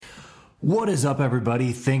What is up,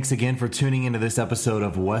 everybody? Thanks again for tuning into this episode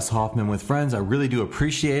of Wes Hoffman with Friends. I really do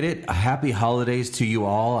appreciate it. Happy holidays to you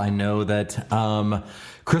all. I know that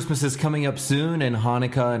Christmas is coming up soon, and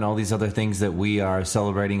Hanukkah and all these other things that we are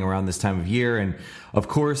celebrating around this time of year, and of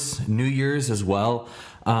course, New Year's as well.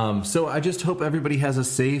 So I just hope everybody has a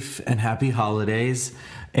safe and happy holidays.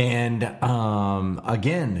 And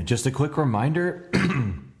again, just a quick reminder,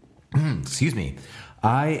 excuse me,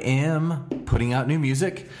 I am putting out new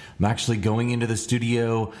music. I'm actually going into the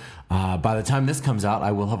studio. By the time this comes out,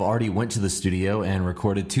 I will have already went to the studio and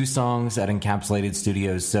recorded 2 songs at Encapsulated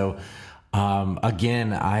Studios. So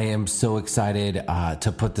again, I am so excited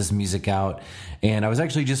to put this music out. And I was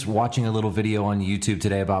actually just watching a little video on YouTube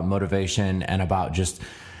today about motivation and about just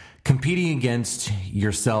competing against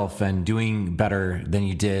yourself and doing better than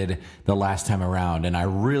you did the last time around. And I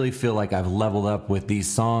really feel like I've leveled up with these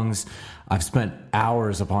songs. I've spent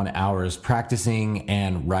hours upon hours practicing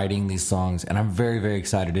and writing these songs, and I'm very, very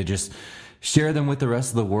excited to just share them with the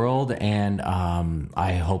rest of the world. And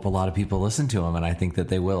I hope a lot of people listen to them, and I think that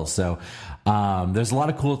they will. So there's a lot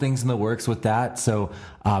of cool things in the works with that. So,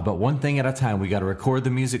 but one thing at a time. We got to record the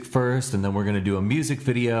music first, and then we're going to do a music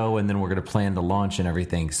video, and then we're going to plan the launch and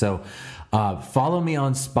everything. So follow me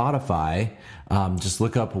on Spotify. Just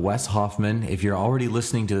look up Wes Hoffman. If you're already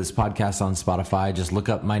listening to this podcast on Spotify, just look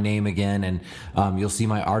up my name again, and you'll see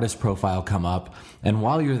my artist profile come up. And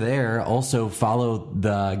while you're there, also follow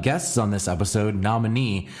the guests on this episode,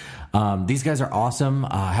 Nominee. These guys are awesome.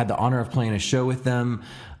 I had the honor of playing a show with them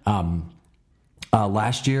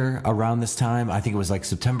last year around this time. I think it was like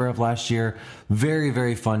September of last year. Very,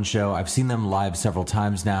 very fun show. I've seen them live several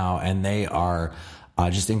times now, and they are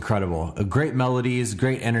just incredible. Great melodies,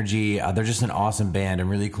 great energy. They're just an awesome band and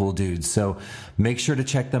really cool dudes. So make sure to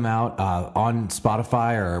check them out on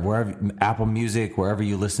Spotify or wherever, Apple Music, wherever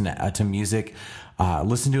you listen to music.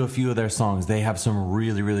 Listen to a few of their songs. They have some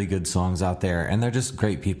really, really good songs out there, and they're just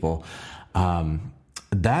great people.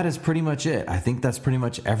 That is pretty much it. I think that's pretty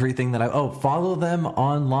much everything that follow them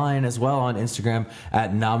online as well on Instagram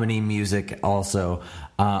at Nominee Music also.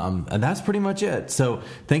 And that's pretty much it. So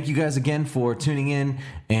thank you guys again for tuning in,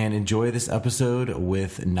 and enjoy this episode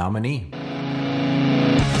with Nominee.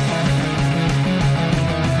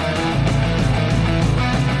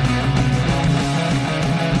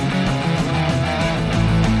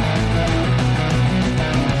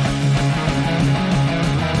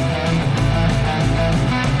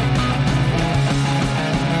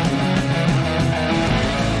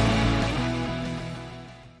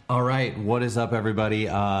 What is up, everybody?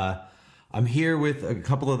 I'm here with a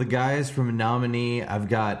couple of the guys from Nominee. I've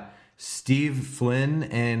got Steve Flynn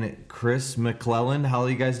and Chris McClellan. How are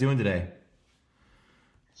you guys doing today?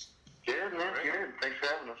 Good, man. Good. Thanks for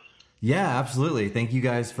having us. Yeah, absolutely. Thank you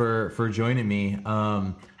guys for joining me.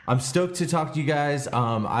 I'm stoked to talk to you guys.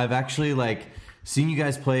 I've actually seen you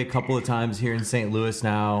guys play a couple of times here in St. Louis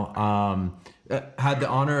now. Had the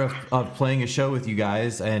honor of playing a show with you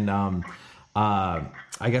guys, and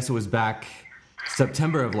I guess it was back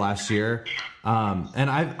September of last year, and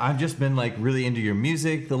I've just been really into your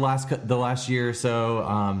music the last year or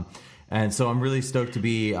so, and so I'm really stoked to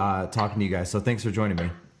be talking to you guys. So thanks for joining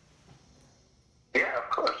me. Yeah,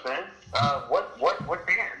 of course, man. What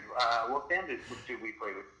band? What band did we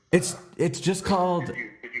play with? It's just called. Did you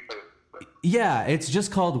play with? Yeah, it's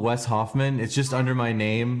just called Wes Hoffman. It's just under my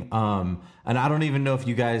name. And I don't even know if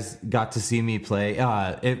you guys got to see me play.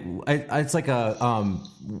 It's like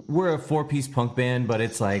we're a 4-piece punk band, but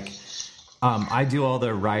it's I do all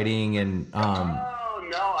the writing and. Oh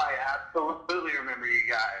no, I absolutely remember you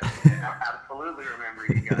guys. I absolutely remember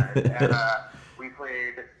you guys. And we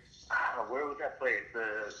played. Where was that place?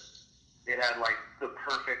 It had the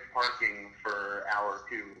perfect parking for our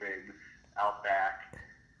 2 rigs out back.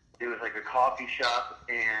 It was a coffee shop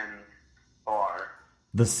and bar.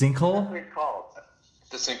 The Sinkhole? What's it called?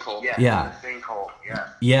 The Sinkhole. Yeah. The Sinkhole. Yeah.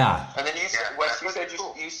 Yeah. And then you said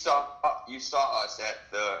you saw us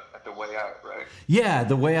at the Way Out, right? Yeah,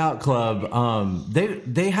 the Way Out Club.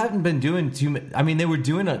 They haven't been doing too much. I mean, they were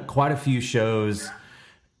doing quite a few shows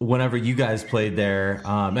whenever you guys played there.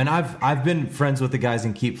 And I've been friends with the guys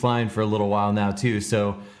in Keep Flying for a little while now too.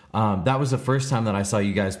 So that was the first time that I saw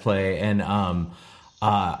you guys play, and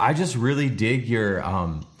I just really dig your.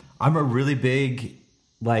 I'm a really big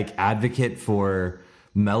advocate for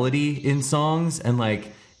melody in songs, and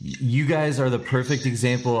you guys are the perfect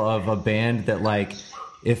example of a band that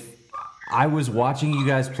if I was watching you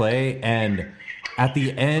guys play, and at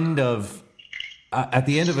the end of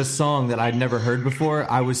a song that I'd never heard before,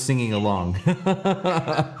 I was singing along.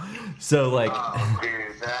 So oh,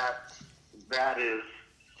 dude, that is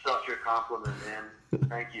such a compliment, man.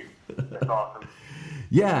 Thank you. That's awesome.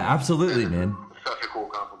 Yeah, absolutely, man. Such a cool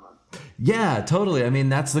compliment. Yeah, totally. I mean,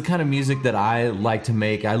 that's the kind of music that I like to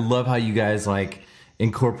make. I love how you guys like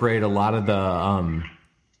incorporate a lot of the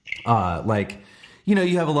like, you know,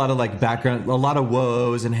 you have a lot of like background, a lot of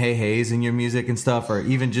whoas and hey heys in your music and stuff, or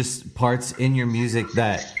even just parts in your music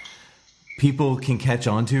that people can catch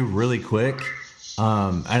on to really quick.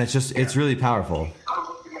 And it's really powerful.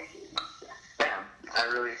 Damn, I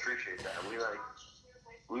really appreciate that.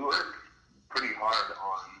 We work pretty hard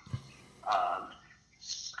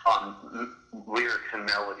on lyrics and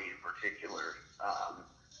melody in particular.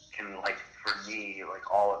 And like for me,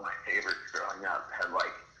 like all of my favorites growing up had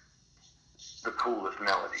like the coolest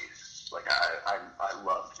melodies. Like I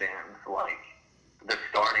loved bands like The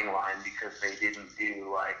Starting Line because they didn't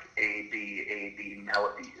do like A B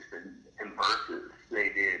melodies and verses. They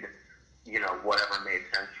did, you know, whatever made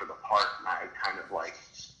sense for the part, and I kind of like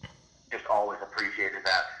just always appreciated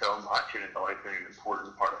that so much, and it's always been an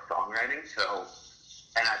important part of songwriting. So,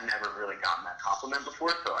 and I've never really gotten that compliment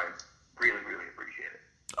before, so I really, really appreciate it.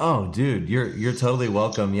 Oh, dude, you're totally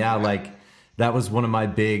welcome. Yeah, like that was one of my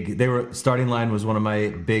Starting Line was one of my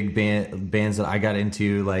big bands that I got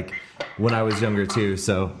into like when I was younger too.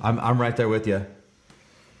 So I'm right there with you.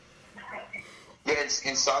 Yeah,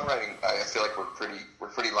 in songwriting, I feel like we're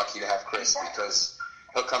pretty lucky to have Chris because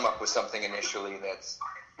he'll come up with something initially that's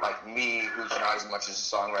like me, who's not as much as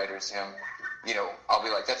a songwriter as him. You know, I'll be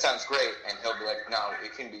like, that sounds great, and he'll be like, no,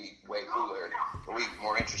 it can be way cooler, or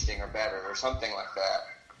more interesting, or better, or something like that.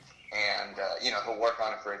 And you know, he'll work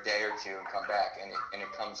on it for a day or two and come back, and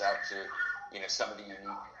it comes out to, you know, some of the unique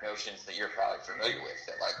notions that you're probably familiar with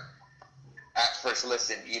that, like, at first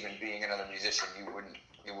listen, even being another musician, you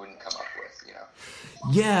wouldn't come up with, you know.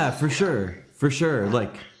 Yeah, for sure.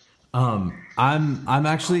 Like, I'm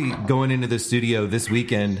actually going into the studio this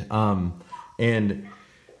weekend, and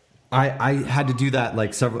I had to do that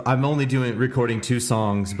like several. I'm only recording 2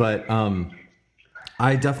 songs, but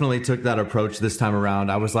I definitely took that approach this time around.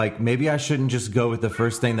 I was like, maybe I shouldn't just go with the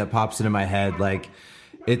first thing that pops into my head. Like,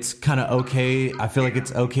 it's kind of okay. I feel like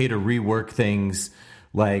it's okay to rework things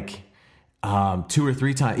like 2 or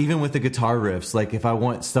 3 times, even with the guitar riffs. Like, if I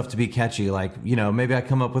want stuff to be catchy, like, you know, maybe I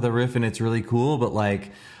come up with a riff and it's really cool, but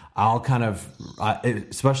like, I'll kind of,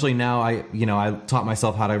 especially now, I taught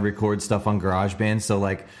myself how to record stuff on GarageBand. So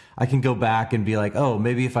like, I can go back and be like, oh,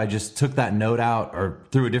 maybe if I just took that note out or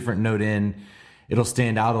threw a different note in, it'll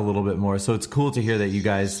stand out a little bit more. So it's cool to hear that you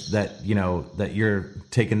guys, that you're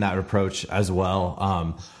taking that approach as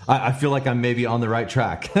well. I feel like I'm maybe on the right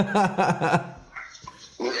track. Yeah,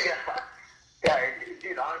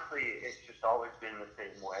 dude, honestly, it's just always been the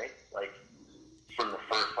same way. Like, from the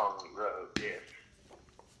first song we wrote,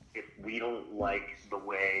 if we don't like the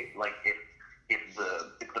way, like, if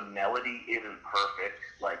the melody isn't perfect,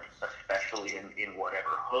 like, especially in whatever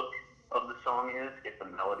hook of the song is, if the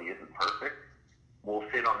melody isn't perfect, we'll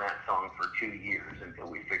sit on that song for 2 years until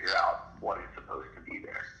we figure out what is supposed to be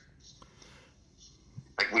there.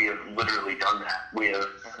 Like, we have literally done that. We have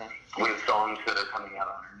songs that are coming out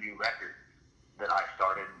on our new record that I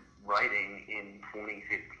started writing in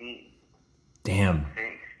 2015. Damn.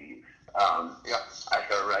 Thanks, Steve. I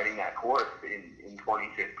started writing that chorus in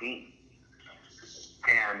 2015.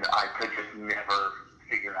 And I could just never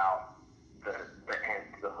figure out the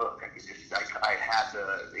end, the hook. I had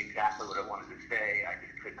exactly what I wanted to say. I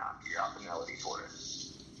just could not figure out the melody for it.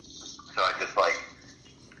 So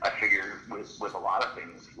I figured with a lot of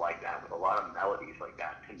things like that, with a lot of melodies like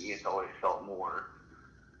that, to me it's always felt more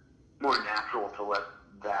natural to let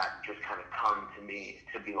that just kind of come to me,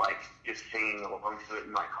 to be like just singing along to it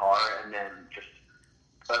in my car, and then just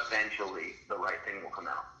eventually the right thing will come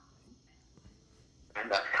out. And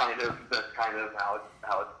that's kind of how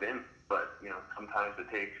it's been. But, you know, sometimes it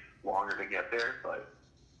takes longer to get there. But,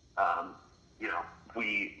 you know,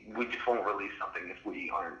 we just won't release something if we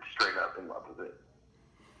aren't straight up in love with it.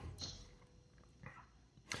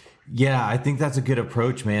 Yeah, I think that's a good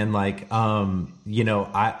approach, man. Like, you know,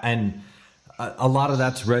 a lot of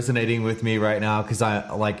that's resonating with me right now because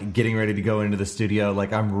I like getting ready to go into the studio.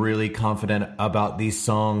 Like, I'm really confident about these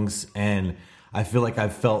songs, and I feel like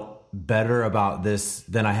I've felt better about this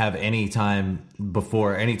than I have any time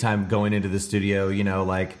before, anytime going into the studio, you know,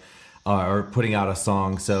 like, or putting out a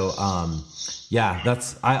song. So, yeah,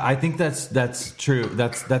 I think that's true.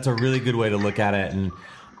 That's a really good way to look at it. And,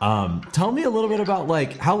 tell me a little bit about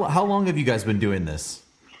like, how long have you guys been doing this?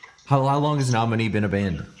 How long has Nominee been a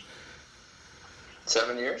band?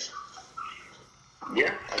 7 years.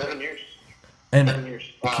 Yeah, 7 years. And 7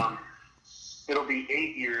 years. It'll be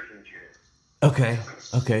 8 years in June. Okay.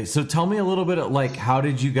 So tell me a little bit of, like, how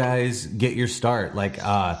did you guys get your start? Like,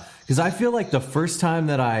 because I feel like the first time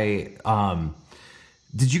that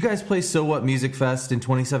did you guys play So What Music Fest in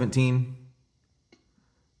 2017?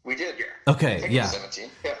 We did, yeah. Okay, yeah. 17.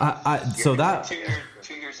 Yeah. So that 2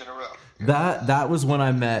 years in a row. that was when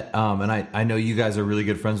I met, and I know you guys are really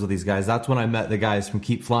good friends with these guys. That's when I met the guys from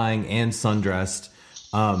Keep Flying and Sundressed.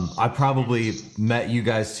 I probably met you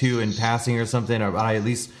guys too in passing or something, or I at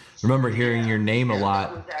least remember hearing your name a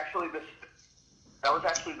lot. That was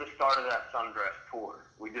actually the start of that Sundress tour.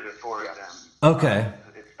 We did a tour with them. Okay.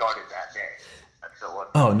 It started that day. So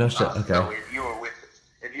what? Oh, no shit. Okay. So if you were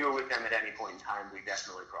with them at any point in time, we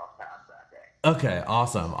definitely crossed paths that day. Okay,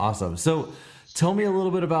 awesome. So tell me a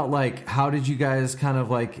little bit about, like, how did you guys kind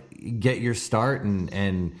of, like, get your start,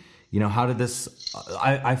 and you know, how did this,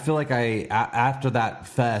 I feel like after that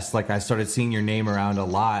fest, like, I started seeing your name around a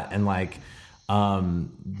lot, and, like,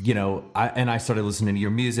 you know, I started listening to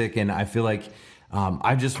your music, and I feel like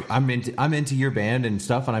I'm into your band and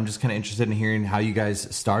stuff, and I'm just kind of interested in hearing how you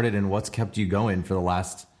guys started and what's kept you going for the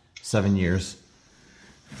last 7 years.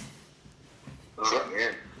 Oh,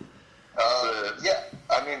 man. Yeah,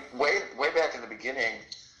 I mean, way back in the beginning,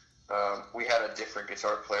 we had a different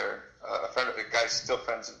guitar player, a guy who's still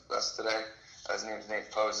friends with us today. His name's Nate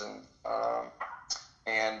Posen,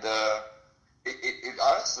 and it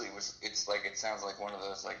honestly it's like, it sounds like one of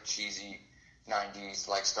those, like, cheesy 90s,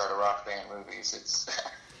 like, start a rock band movies. It's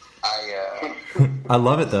I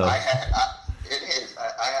love it though. It is.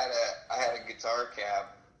 I had a guitar cab,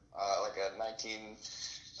 like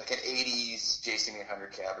an 80s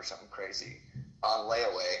JC800 cab or something crazy, on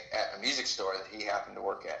layaway at a music store that he happened to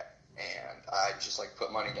work at, and I just, like,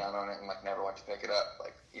 put money down on it and, like, never went to pick it up,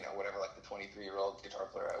 like, you know, whatever, like, the 23-year-old guitar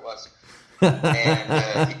player I was.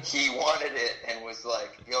 And he wanted it and was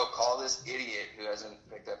like, yo, call this idiot who hasn't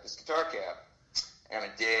picked up his guitar cab. And I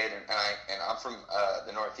did, and I'm from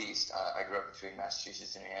the Northeast. I grew up between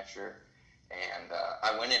Massachusetts and New Hampshire, and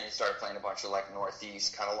I went in and started playing a bunch of, like,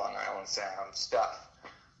 Northeast, kind of Long Island sound stuff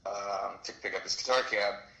to pick up his guitar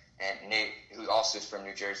cab. And Nate, who also is from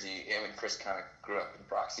New Jersey, him and Chris kind of grew up in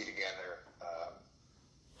Proxy together,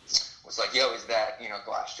 was like, yo, is that, you know,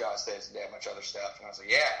 Glassjaw says they have a bunch of other stuff? And I was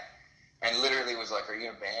like, yeah. And literally was like, are you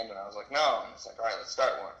in a band? And I was like, no. And it's like, all right, let's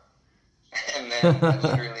start one. And then I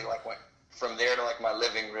literally, like, went from there to, like, my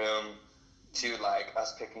living room to, like,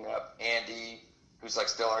 us picking up Andy, who's, like,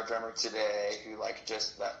 still our drummer today, who, like,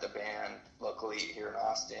 just left the band locally here in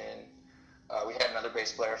Austin. We had another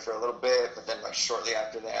bass player for a little bit, but then, like, shortly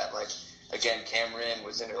after that, like, again, Cameron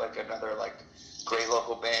was into, like, another, like, great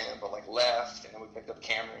local band, but, like, left, and then we picked up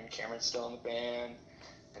Cameron. Cameron's still in the band.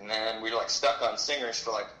 And then we were, like, stuck on singers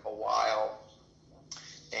for, like, a while.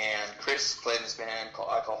 And Chris played in this band called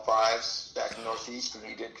I Call Fives back in the Northeast, and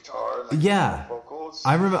he did guitar and, like, yeah, vocals.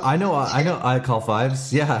 I remember. I know I Call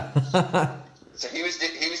Fives. Yeah. So he was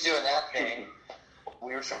doing that thing.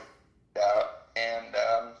 We were trying out, and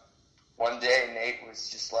one day Nate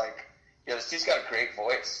was just like, "Yeah, this dude's got a great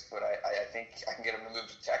voice, but I think I can get him to move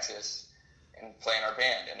to Texas and play in our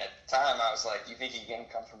band." And at the time, I was like, "You think he can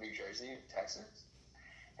come from New Jersey to Texas?"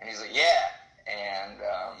 And he's like, "Yeah." And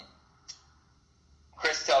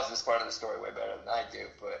Chris tells this part of the story way better than I do,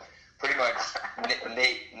 but pretty much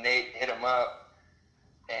Nate hit him up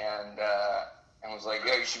and was like,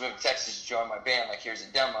 "Yo, you should move to Texas to join my band. Like, here's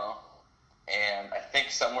a demo." And I think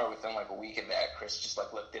somewhere within, like, a week of that, Chris just,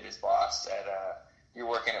 like, lifted his boss at you're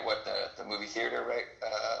working at what, the movie theater, right?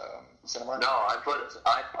 Cinemark? No, I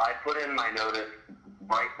put in my notice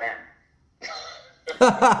right then.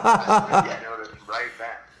 I noticed right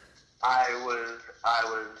then. I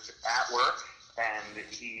was at work, and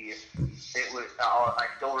I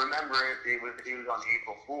still remember it. It was on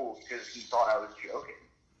April Fool's because he thought I was joking.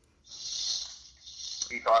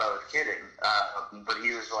 He thought I was kidding, but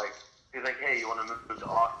he was like, "Hey, you want to move to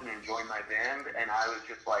Austin and join my band?" And I was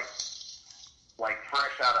just like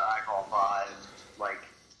fresh out of I Call Fives, like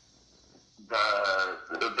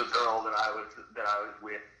the girl that I was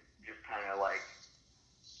with just kind of, like,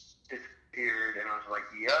 disappeared, and I was like,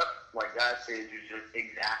 "Yep," like, that stage was just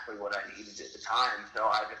exactly what I needed at the time. So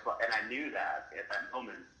I knew that at that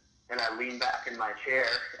moment. And I leaned back in my chair,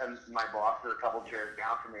 and my boss is a couple chairs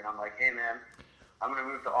down from me, and I'm like, "Hey, man, I'm gonna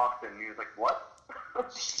move to Austin." And he was like, "What?" I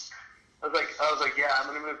was like, "Yeah, I'm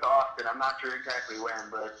gonna move to Austin. I'm not sure exactly when,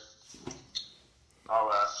 but I'll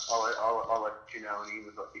let you know." And he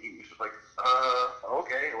was just like,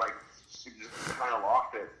 "Okay," like, he just kind of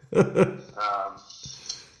lost it.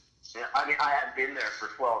 Yeah, I mean, I had been there for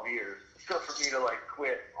 12 years, so for me to, like,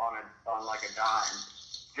 quit on like a dime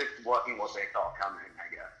just wasn't what they saw coming, I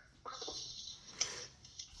guess.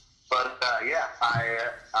 But yeah, I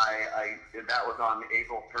that was on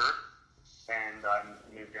April 1st, and I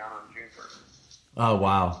moved down on June 1st. Oh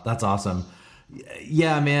wow, that's awesome.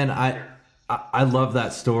 Yeah, man, I love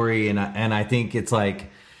that story, and I think it's like,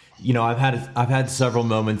 you know, I've had several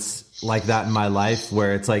moments like that in my life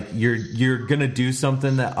where it's like you're gonna do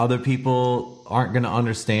something that other people aren't gonna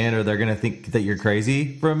understand, or they're gonna think that you're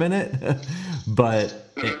crazy for a minute, but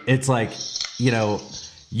it's like, you know,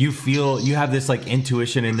 you have this like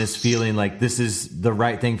intuition and this feeling like this is the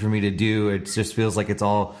right thing for me to do. It just feels like it's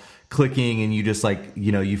all clicking, and you just like,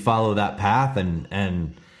 you know, you follow that path,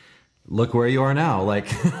 and look where you are now. Like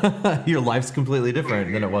your life's completely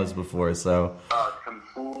different than it was before. So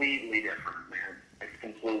completely different, man. It's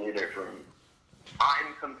completely different.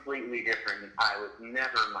 I'm completely different. I was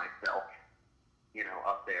never myself, you know,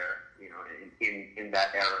 up there, you know, in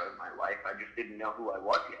that era of my life. I just didn't know who I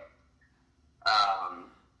was yet.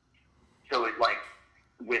 So it like,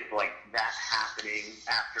 with like that happening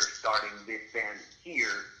after starting this band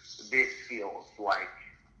here, this feels like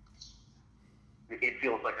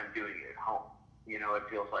I'm doing it at home. You know, it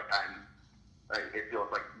feels like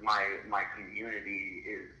my community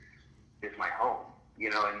is my home. You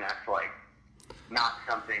know, and that's like not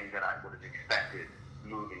something that I would have expected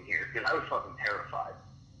moving here, because I was fucking terrified.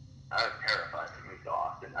 I was terrified to move to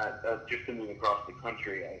Austin. Just to move across the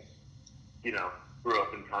country, I, you know, grew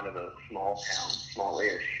up in kind of a small town,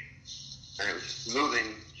 small-ish, and it was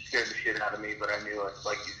moving scared the shit out of me. But I knew,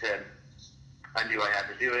 like you said, I knew I had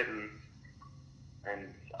to do it, and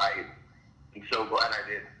I'm so glad I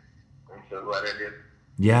did. I'm so glad I did.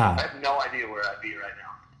 yeah, I have no idea where I'd be right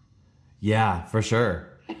now. yeah, for sure.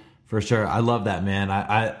 For sure. I love that, man.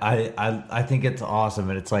 I think it's awesome.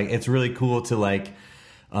 And it's like, it's really cool to like,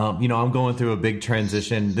 you know, I'm going through a big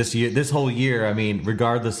transition this whole year. I mean,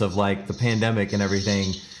 regardless of like the pandemic and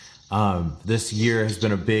everything, this year has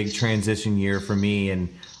been a big transition year for me.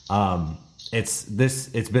 And, it's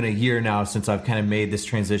been a year now since I've kind of made this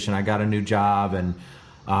transition. I got a new job, and,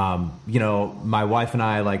 you know, my wife and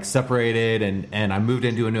I like separated, and I moved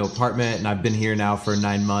into a new apartment, and I've been here now for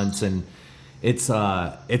 9 months, and it's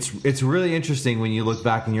really interesting when you look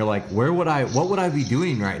back and you're like, what would I be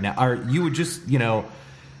doing right now? Or you would just, you know,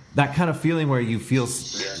 that kind of feeling where you feel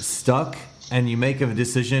stuck, and you make a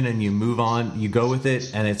decision and you move on, you go with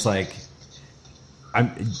it, and it's like,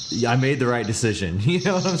 I made the right decision. You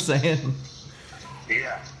know what I'm saying?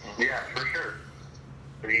 Yeah, for sure.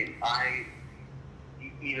 I mean,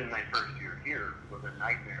 even my first year here was a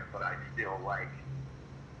nightmare, but I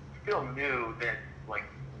still knew that like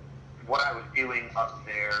what I was doing up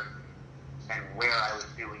there and where I was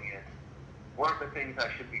doing it weren't the things I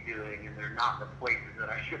should be doing, and they're not the places that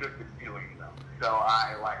I should have been doing them. So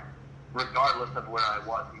I, like, regardless of where I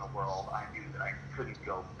was in the world, I knew that I couldn't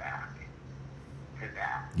go back to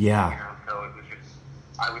that. Yeah. You know, so it was just,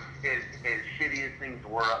 I was, as shitty as things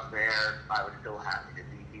were up there, I was still happy to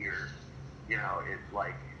be here. You know, it's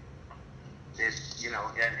like, it's, you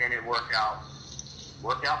know, and it worked out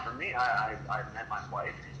for me. I met my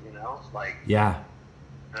wife, you know, like, yeah.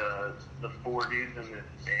 The four dudes in this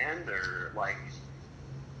band are like,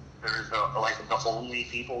 they're the only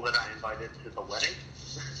people that I invited to the wedding.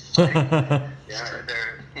 Like, yeah,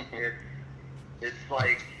 it's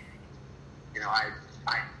like, you know,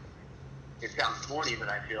 it sounds corny, but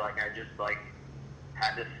I feel like I just like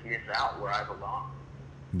had to sniff out where I belong.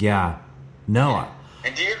 Yeah. No.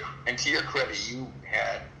 And to your credit, you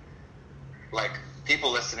had, like, people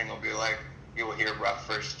listening will be like, you will hear about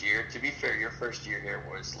first year. To be fair, your first year here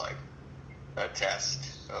was like a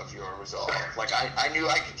test of your resolve. Like, I knew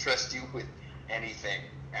I could trust you with anything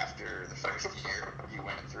after the first year you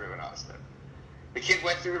went through in Austin. The kid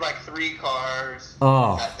went through like 3 cars.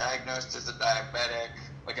 Oh. Got diagnosed as a diabetic,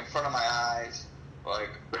 like in front of my eyes. Like,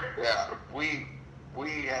 yeah, we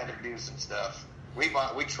had to do some stuff. We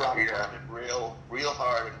trauma bonded real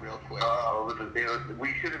hard and real quick.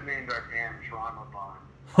 We should have named our band Trauma Bond.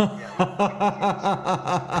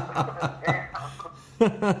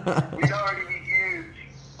 We'd already be huge.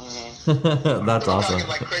 Mm-hmm. That's awesome. Talking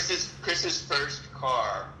like Chris's first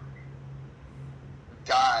car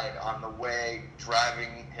died on the way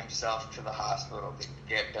driving himself to the hospital to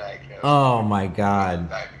get diagnosed. Oh my God.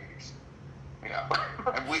 Diabetes. You know,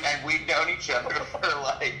 and we've known each other for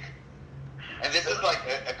like. And this is like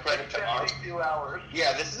a credit to our 72 hours.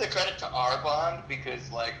 Yeah, this is a credit to our bond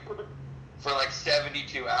because like for like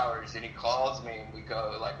 72 hours, and he calls me and we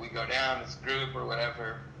go down this group or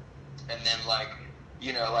whatever, and then like,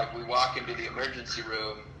 you know, like we walk into the emergency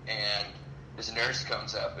room and this nurse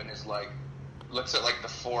comes up and is like, looks at like the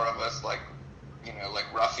 4 of us like, you know, like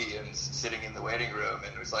ruffians sitting in the waiting room,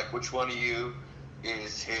 and was like, which one of you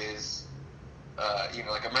is his,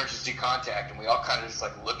 like emergency contact, and we all kind of just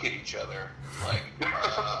like look at each other, like,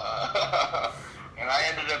 and I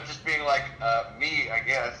ended up just being like, me, I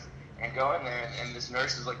guess, and go in there, and this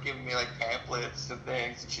nurse is like giving me like pamphlets and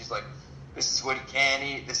things, and she's like, this is what he can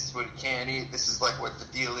eat, this is what he can't eat, this is like what the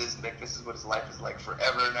deal is, like this is what his life is like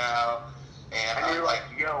forever now, and you're like,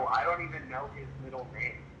 yo, I don't even know his middle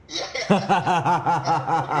name. Yeah.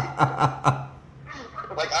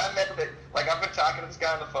 I've been talking to this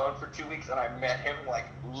guy on the phone for 2 weeks, and I met him like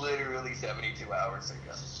literally 72 hours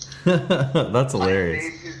ago. That's hilarious. I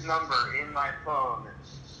saved his number in my phone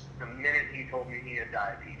the minute he told me he had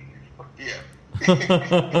diabetes. Yeah.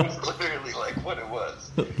 It was literally like what it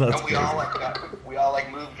was. That's and we crazy. all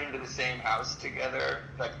moved into the same house together,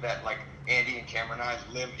 like that, like Andy and Cameron and I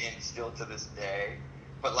live in still to this day.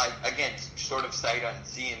 But like again, sort of sight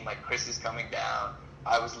unseen, like Chris is coming down.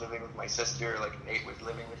 I was living with my sister, like Nate was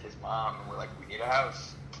living with his mom, and we're like, we need a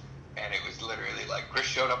house. And it was literally like Chris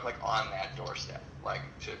showed up like on that doorstep, like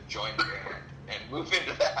to join the band and move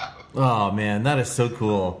into the house. Oh man, that is so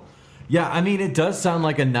cool. Yeah, I mean, it does sound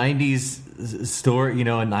like a 90s story, a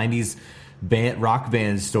 90s rock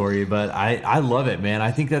band story, but I love it, man.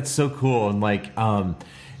 I think that's so cool. And like,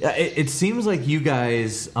 it seems like you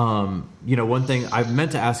guys, one thing I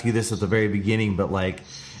meant to ask you this at the very beginning, but like,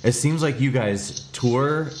 it seems like you guys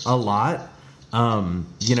tour a lot.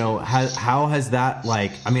 How has that,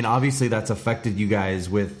 like, I mean, obviously that's affected you guys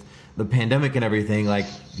with the pandemic and everything. Like,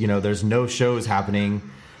 there's no shows happening.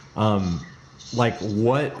 Like,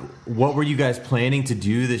 what were you guys planning to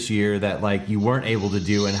do this year that like you weren't able to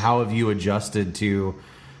do, and how have you adjusted to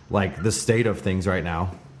like the state of things right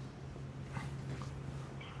now?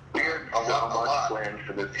 We had so much planned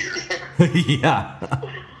for this year. Yeah.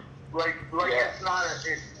 Like yeah. It's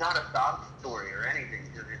not a sob story or anything,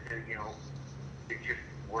 because it's just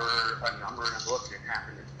we're a number in a book that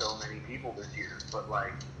happened to so many people this year. But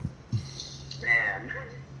like, man,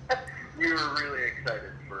 we were really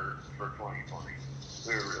excited for 2020.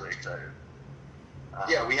 We were really excited.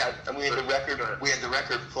 Yeah, we had the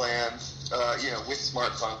record planned, with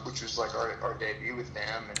Smart Punk, which was like our debut with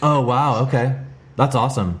them. And, oh wow, okay, that's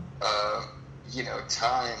awesome.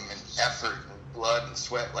 Time and effort and blood and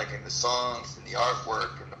sweat, like in the songs and the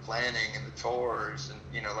artwork and the planning and the tours, and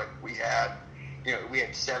we had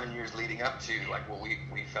 7 years leading up to like what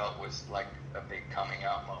we felt was like a big coming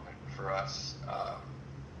out moment for us.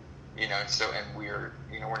 And we're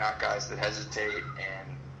not guys that hesitate,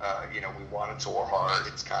 and we want to tour hard.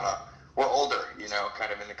 It's kind of, we're older,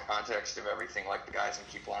 kind of in the context of everything, like the guys in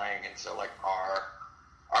Keep Lying, and so like our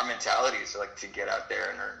mentality is like to get out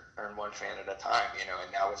there and earn one fan at a time, and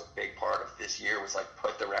that was a big part of this year, was like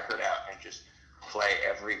put the record out and just play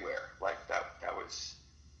everywhere. Like that was,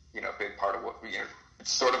 a big part of what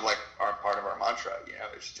it's sort of like part of our mantra,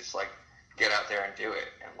 it's just like get out there and do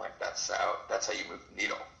it, and like that's how you move the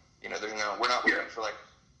needle. We're not looking for like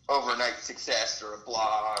overnight success or a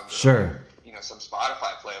blog, Sure. Or, some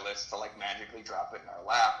Spotify playlist to like magically drop it in our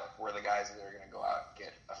lap. Like we're the guys that are going to go out and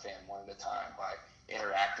get a fan one at a time by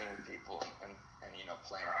interacting with people and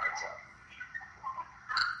playing our hearts out.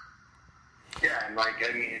 Yeah, and like,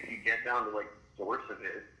 I mean, if you get down to like the source of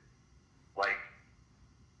it, like,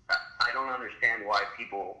 I don't understand why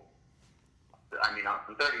people, I mean,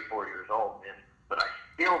 I'm 34 years old, man, but I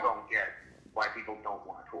still don't get why people don't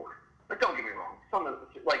want to tour. But don't get me wrong, some of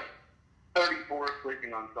like 34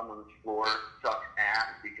 sleeping on someone's floor sucks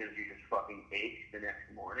ass because you just fucking ache the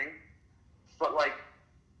next morning. But like,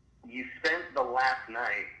 you spent the last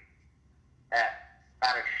night at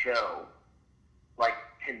a show, like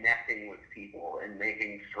connecting with people and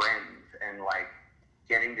making friends and like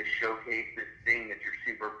getting to showcase this thing that you're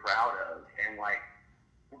super proud of, and like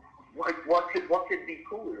what could be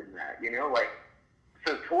cooler than that, Like,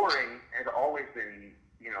 so touring has always been,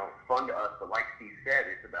 fun to us, but like Steve said,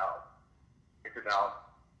 it's about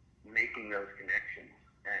making those connections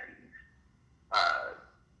and,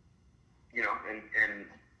 and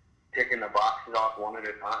ticking the boxes off one at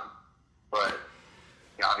a time. But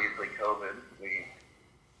obviously COVID,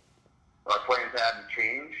 our plans had to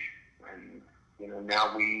change, and,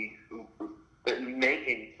 now making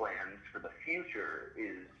plans for the future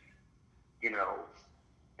is, it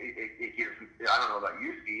gives, I don't know about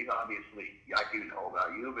you, Steve, obviously I do know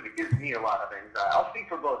about you, but it gives me a lot of anxiety. I'll speak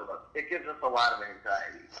for both of us. It gives us a lot of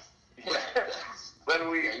anxiety. when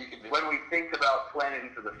we think about planning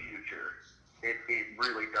for the future, it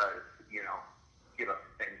really does, give us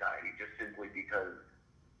anxiety, just simply because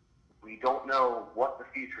we don't know what the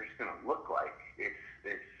future is going to look like.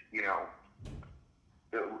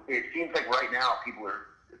 It seems like right now people are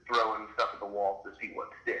throwing stuff at the wall to see what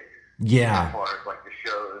sticks. Yeah. As far as like the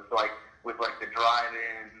shows, like with like the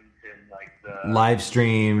drive-ins and like the live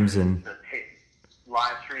streams and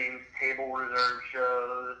live streams, table reserve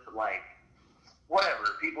shows, like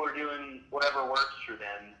whatever. People are doing whatever works for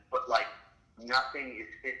them, but like nothing is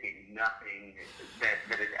fitting. Nothing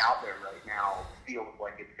that is out there right now feels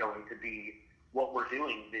like it's going to be what we're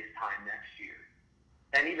doing this time next year.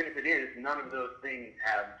 And even if it is, none of those things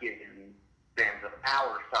have given bands of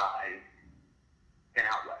our size an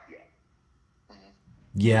outlet yet.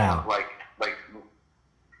 Yeah. Like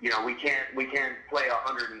you know, we can't play a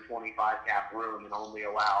 125 cap room and only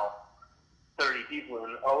allow 30 people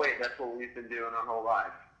in. Oh wait, that's what we've been doing our whole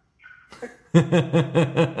lives.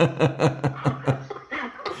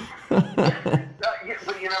 Yeah,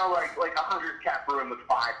 but you know, like 100 cap room with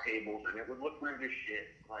 5 tables, and it would look rude as shit.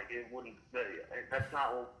 Like it wouldn't. That's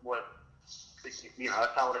not what. You know,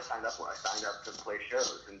 that's not what I signed up for. I signed up to play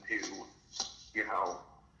shows and to, you know,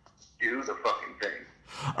 do the fucking thing.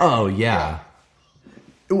 Oh yeah.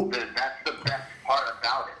 That's the best part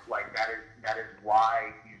about it. Like that is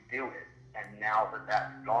why you do it. And now that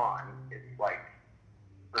that's gone, it's like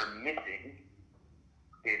they're missing.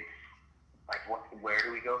 It's like, where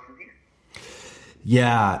do we go from here?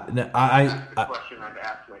 Yeah, That's the question I've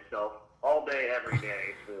asked myself all day, every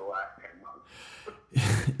day for the last 10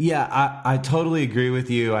 months. Yeah, I totally agree with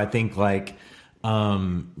you. I think like,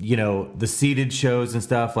 you know, the seated shows and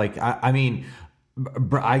stuff. Like, I mean,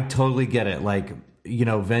 I totally get it. Like, you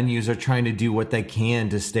know, venues are trying to do what they can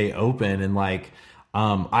to stay open, and like,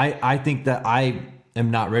 I think that I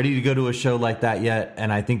am not ready to go to a show like that yet,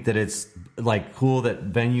 and I think that it's like cool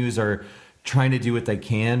that venues are trying to do what they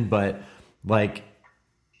can, but like,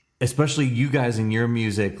 especially you guys in your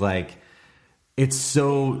music, like it's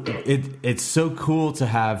so cool to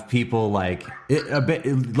have people like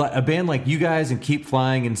a band like you guys and Keep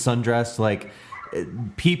Flying and Sundress. Like,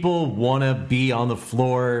 people want to be on the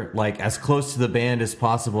floor, like as close to the band as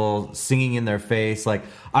possible, singing in their face. Like,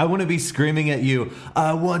 I want to be screaming at you,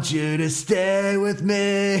 I want you to stay with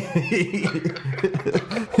me.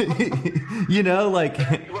 You know, like,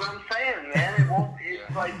 that's what I'm saying, man. It won't be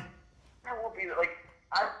like, that won't be like,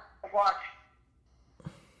 I watched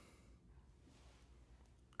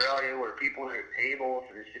Australia where people are at tables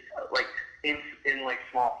and it's just like in like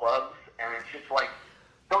small clubs, and it's just like,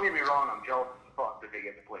 don't get me wrong, I'm jealous as fuck that they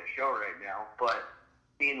get to play a show right now, but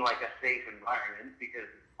in like a safe environment, because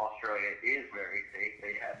Australia is very safe.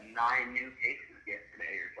 They had 9 new cases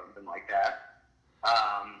yesterday or something like that.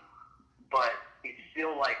 But it's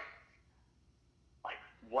still like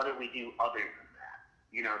what do we do other than that?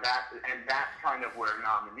 You know, that's kind of where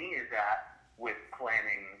Nominee is at with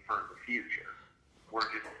planning for the future. We're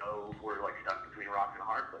like stuck between a rock and a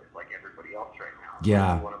hard place, like everybody else right now.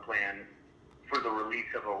 Yeah. We want to plan for the release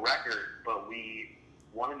of a record, but we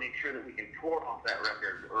want to make sure that we can tour off that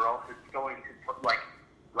record, or else it's going to, like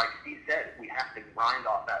Steve said, we have to grind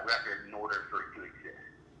off that record in order for it to exist.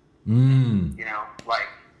 You know, like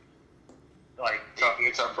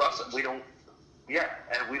it's our process. We don't,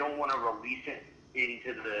 and we don't want to release it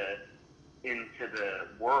into the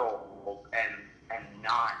world and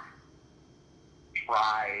not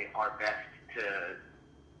try our best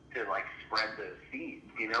to like spread the seeds.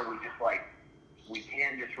 You know, we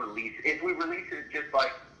can't just release. If we release it just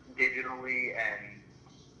like digitally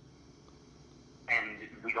and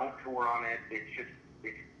we don't tour on it,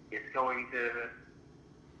 it's going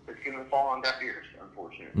to fall on deaf ears,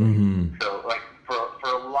 unfortunately. Mm-hmm. So like for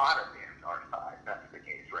a lot of bands our size, that's the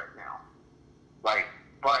case right now. Like,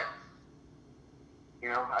 but you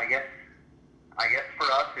know, I guess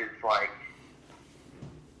for us it's like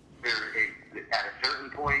at a certain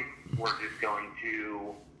point we're just going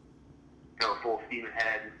to go full steam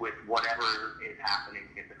ahead with whatever is happening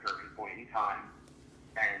at the current point in time.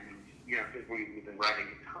 And, you know, because we've been writing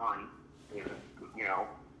a ton, you know,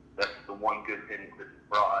 that's the one good thing that it's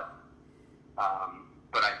brought.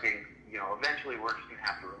 But I think, you know, eventually we're just going to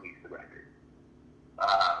have to release the record.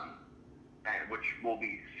 And which we'll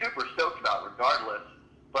be super stoked about regardless.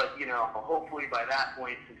 But, you know, hopefully by that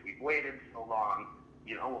point, since we've waited so long,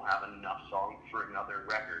 you know, we'll have enough songs for another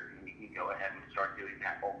record, and we can go ahead and start doing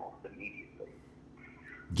that almost immediately.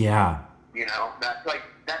 Yeah. You know, that's like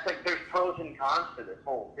there's pros and cons to this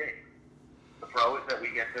whole thing. The pro is that we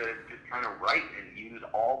get to just kind of write and use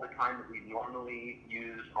all the time that we normally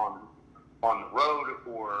use on the road,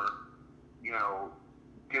 or, you know,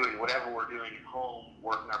 doing whatever we're doing at home,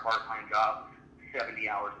 working our part-time jobs 70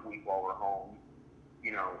 hours a week while we're home.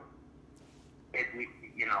 You know,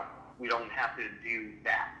 we don't have to do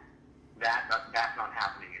that. That's not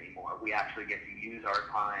happening anymore. We actually get to use our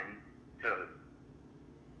time to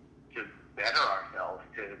better ourselves,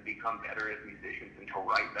 to become better as musicians, and to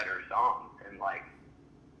write better songs. And like,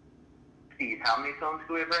 Steve, how many songs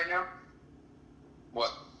do we have right now?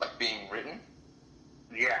 What, like being written?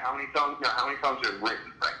 Yeah, how many songs? No, how many songs are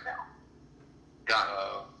written right now? Done.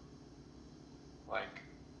 Like,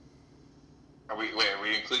 are we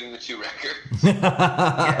including the 2 records?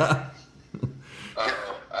 Yeah.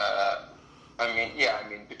 I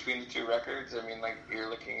mean, between the 2 records, I mean, like, you're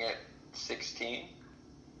looking at 16,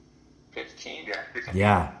 15. Yeah, 16.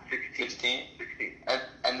 Yeah. 16.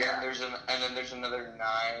 And then there's another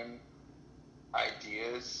 9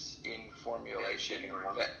 ideas in formulation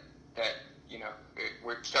that you know,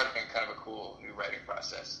 we're starting kind of a cool new writing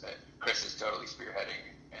process that Chris is totally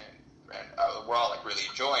spearheading, and we're all like really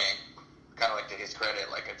enjoying. Kind of like, to his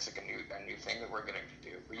credit, like it's like a new thing that we're getting to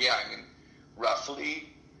do. But yeah, I mean, roughly,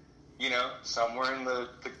 you know, somewhere in the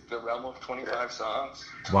realm of 25 songs.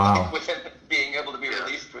 Wow. Within being able to be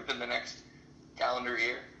released within the next calendar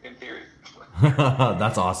year, in theory.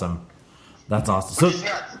 That's awesome. That's awesome. Which is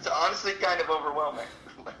nuts. It's honestly kind of overwhelming.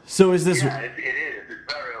 So is this? Yeah, it is.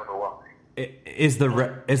 It's very overwhelming. Is the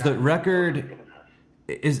record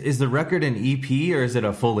is the record an EP or is it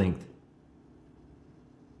a full length?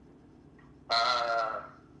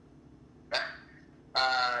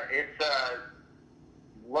 It's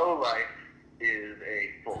Low Life is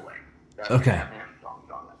a full length. That's Okay. 10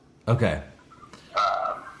 songs on it. Okay.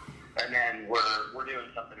 And then we're doing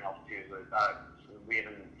something else too, but we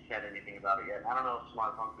haven't said anything about it yet. I don't know if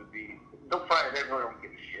Smart Punk would be. They'll probably, they really don't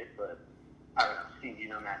give a shit, but I don't know. Steve, you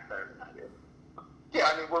know Max better than I do. Yeah,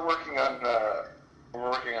 I mean, we're working on an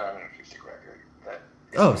acoustic record.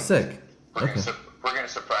 Oh, sick. We're Okay. gonna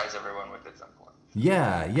surprise everyone with it at some point.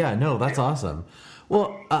 Yeah, no, that's awesome.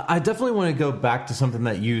 Well, I definitely want to go back to something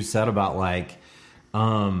that you said about like,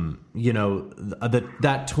 you know,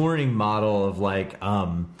 that touring model of like,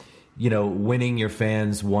 you know, winning your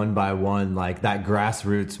fans one by one, like that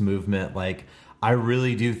grassroots movement. Like, I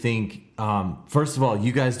really do think, first of all,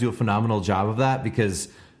 you guys do a phenomenal job of that, because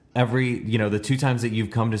the 2 times that you've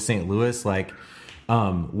come to St. Louis, like,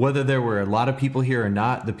 whether there were a lot of people here or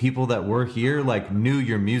not, the people that were here, like, knew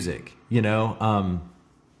your music, you know?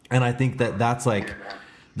 And I think that's like,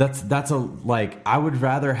 that's a, like, I would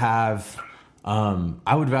rather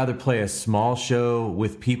play a small show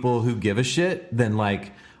with people who give a shit than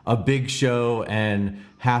like a big show and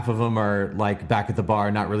half of them are like back at the bar,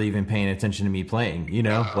 not really even paying attention to me playing, you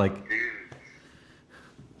know? Like, dude.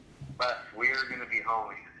 But we're going to be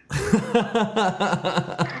homies.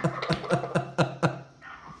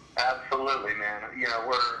 Absolutely, man. You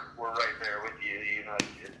know, we're right there with you. You know,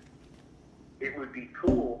 it would be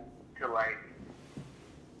cool to like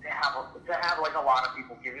to have like a lot of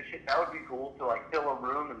people give a shit. That would be cool to like fill a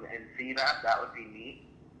room and see that. That would be neat.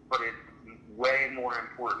 But it's way more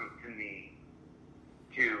important to me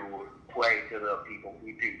to play to the people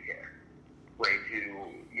who do care. Play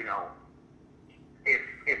to, you know, if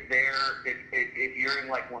you're in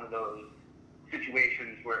like one of those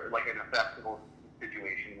situations where, like in a festival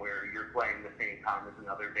situation where you're playing the same time as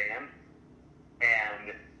another band,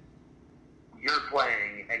 and you're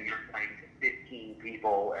playing to 15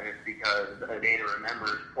 people, and it's because A Day to Remember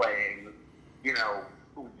is playing, you know,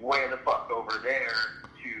 way the fuck over there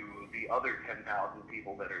to the other 10,000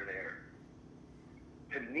 people that are there.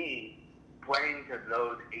 To me, playing to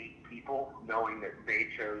those 8 people, knowing that they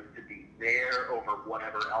chose to be there over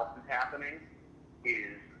whatever else is happening,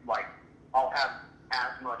 is like, I'll have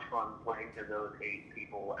as much fun playing to those 8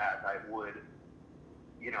 people as I would,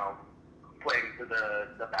 you know, playing to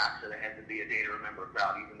the backs of the heads of the A Day to Remember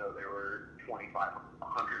crowd, even though there were 2,500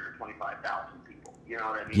 or 25,000 people. You know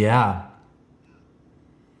what I mean? yeah.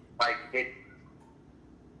 Like, I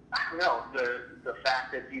don't know, the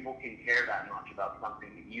fact that people can care that much about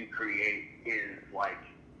something that you create is like,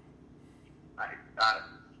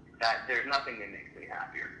 that there's nothing that makes me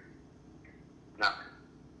happier. Nothing.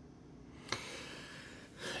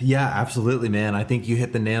 Yeah, absolutely, man. I think you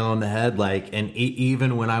hit the nail on the head. Like, and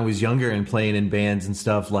even when I was younger and playing in bands and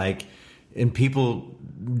stuff, like, and people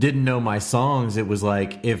didn't know my songs, it was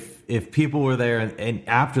like, if people were there and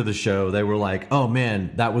after the show, they were like, "Oh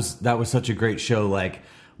man, that was such a great show. Like,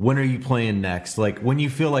 when are you playing next?" Like, when you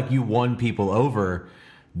feel like you won people over,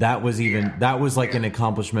 that was like an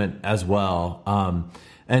accomplishment as well.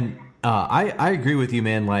 I agree with you,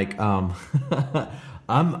 man. Like, I'm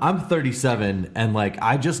 37 and like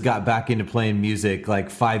I just got back into playing music like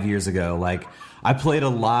 5 years ago. Like, I played a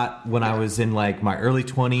lot when I was in like my early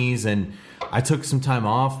 20s, and I took some time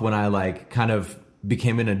off when I like kind of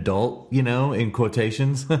became an adult, you know, in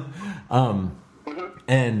quotations.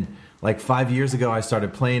 And like 5 years ago I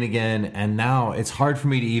started playing again, and now it's hard for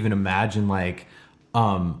me to even imagine like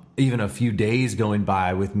even a few days going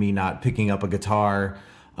by with me not picking up a guitar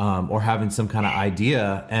or having some kind of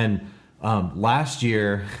idea. And last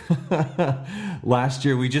year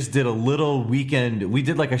we just did a little weekend. We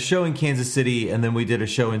did like a show in Kansas City, and then we did a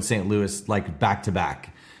show in St. Louis, like back to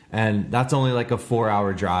back. And that's only like a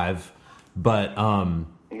 4-hour drive. But,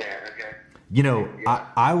 you know,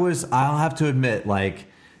 I'll have to admit,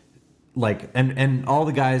 and all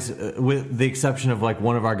the guys, with the exception of like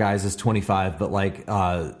one of our guys is 25, but like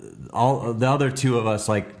all the other two of us,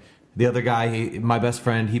 like the other guy, my best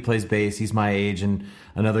friend, he plays bass, he's my age, and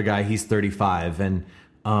another guy, he's 35, and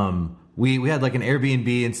we had like an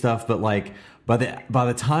Airbnb and stuff, but like by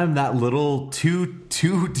the time that little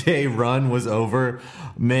two-day run was over,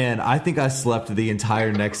 man, I think I slept the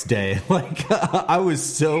entire next day. Like I was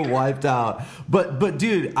so wiped out. But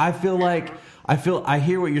dude, I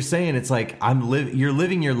hear what you're saying. It's like you're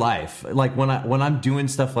living your life. Like when I'm doing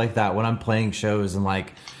stuff like that, when I'm playing shows and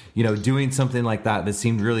like, you know, doing something like that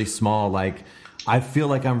seemed really small, like I feel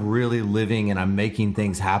like I'm really living and I'm making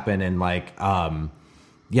things happen. And like, I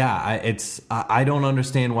don't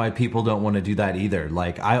understand why people don't want to do that either.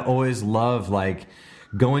 Like I always love like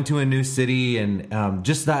going to a new city and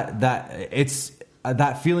just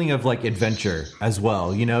that feeling of like adventure as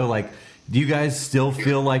well, you know, like, do you guys still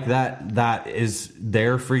feel like that is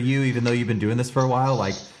there for you, even though you've been doing this for a while?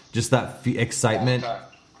 Like just that excitement?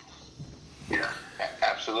 Yeah,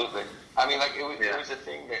 absolutely. I mean, like it was a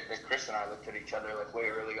thing that Chris and I looked at each other like way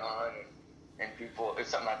early on, and people, it's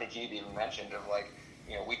something I think you'd even mentioned of like,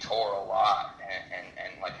 you know, we tore a lot,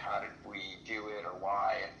 and like how did we do it or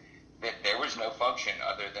why? And there was no function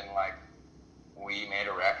other than like we made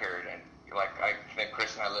a record, and like I think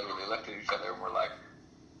Chris and I literally looked at each other and we're like,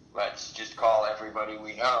 let's just call everybody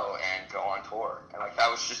we know and go on tour. And like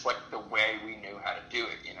that was just like the way we knew how to do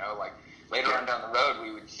it, you know. Like later on down the road,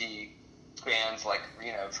 we would see bands like,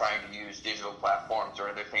 you know, trying to use digital platforms or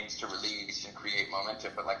other things to release and create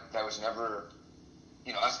momentum, but like that was never,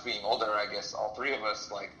 you know, us being older, I guess all three of us,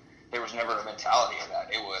 like there was never a mentality of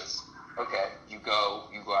that. It was, okay, you go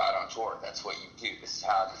out on tour. That's what you do. This is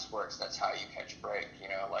how this works. That's how you catch a break, you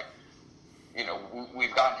know. Like, you know,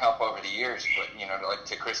 we've gotten help over the years, but, you know, like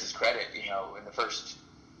to Chris's credit, you know, in the first,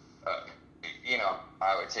 you know,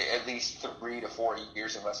 I would say at least 3 to 4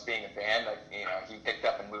 years of us being a band, like, you know, he picked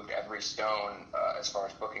up and moved every stone as far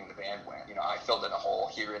as booking the band went. You know, I filled in a hole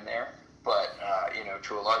here and there, but, you know,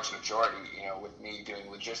 to a large majority, you know, with me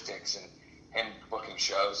doing logistics and him booking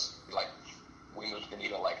shows, like, we moved the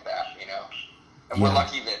needle like that, you know. And we're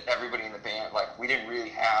lucky that everybody in the band, like, we didn't really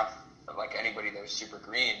have, like, anybody that was super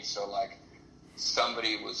green, so, like,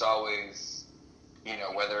 somebody was always, you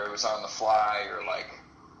know, whether it was on the fly or, like,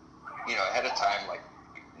 you know, ahead of time, like,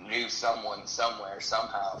 knew someone somewhere,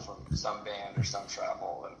 somehow, from some band or some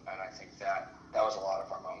travel, and I think that was a lot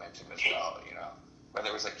of our momentum as well, you know. Whether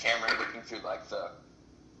it was like Cameron looking through, like, the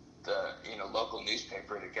you know, local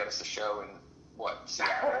newspaper to get us a show in,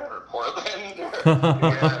 Seattle or Portland, or, you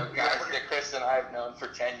know, guys that Chris and I have known for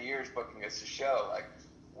 10 years booking us a show, like,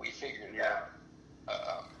 we figured it out.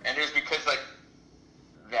 And it was because, like,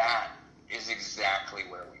 that is exactly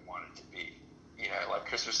where we wanted to be. You know, like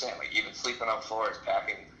Chris was saying, like, even sleeping on floors,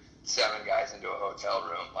 packing 7 guys into a hotel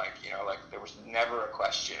room, like, you know, like, there was never a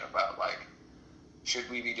question about, like, should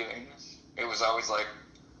we be doing this? It was always like,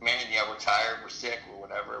 man, yeah, we're tired, we're sick, we're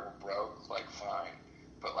whatever, we're broke, like, fine.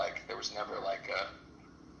 But, like, there was never, like,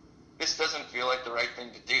 this doesn't feel like the right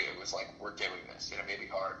thing to do. It was like, we're doing this. You know, maybe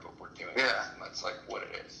hard, but we're doing this, and that's, like, what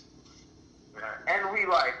it is. Yeah. And we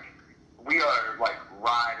are, like,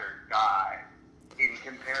 ride or die in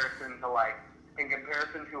comparison to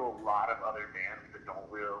a lot of other bands that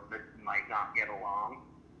that might not get along.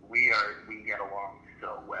 We get along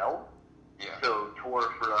so well. Yeah. So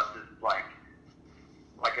tour for us is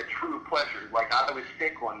like a true pleasure. Like, I was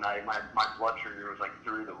sick one night, my blood sugar was like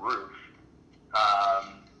through the roof.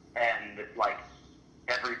 And like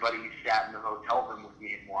everybody sat in the hotel room with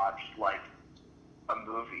me and watched like a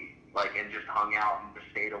movie, like, and just hung out and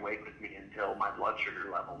just stayed awake with me until my blood sugar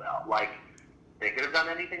leveled out. Like, they could have done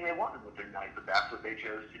anything they wanted with their night, but that's what they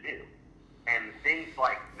chose to do. And things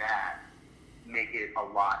like that make it a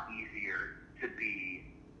lot easier to be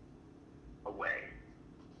away.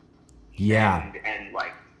 Yeah. And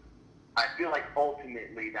like, I feel like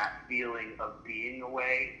ultimately that feeling of being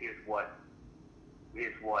away is what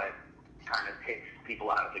kind of takes people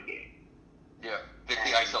out of the game. Yeah, the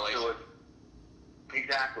isolation. So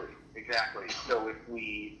exactly. So if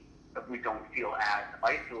we don't feel as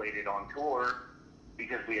isolated on tour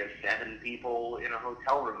because we have 7 people in a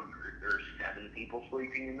hotel room or 7 people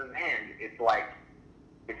sleeping in the van. It's like,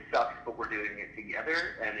 it sucks, but we're doing it together,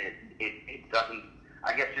 and it doesn't,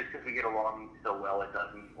 I guess just because we get along so well, it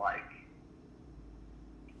doesn't, like,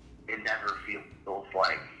 it never feels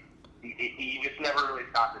like, you just never really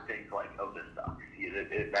stop to think, like, oh, this sucks.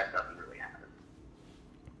 That doesn't really happen.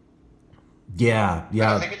 Yeah.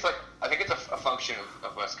 I think it's a function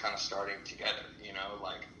of us kind of starting together, you know,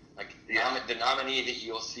 like the nominee that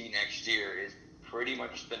you'll see next year is pretty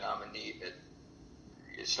much the nominee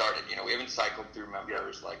that started. You know, we haven't cycled through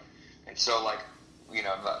members, like, and so, like, you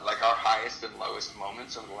know, like our highest and lowest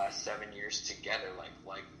moments over the last 7 years together,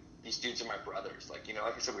 like these dudes are my brothers. Like, you know,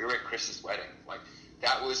 like I said, we were at Chris's wedding. Like,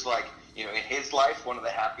 that was, like, you know, in his life, one of the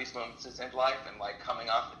happiest moments in his life, and, like, coming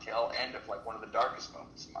off the tail end of, like, one of the darkest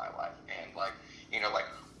moments in my life. And, like, you know, like,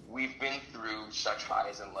 we've been through such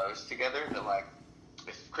highs and lows together that, like,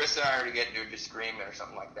 if Chris and I are to get into a disagreement or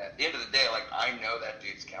something like that, at the end of the day, like, I know that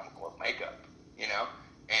dude's chemical of makeup, you know?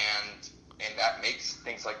 And that makes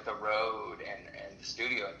things like the road and the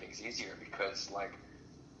studio and things easier because, like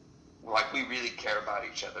we really care about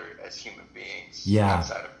each other as human beings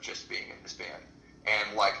outside of just being in this band.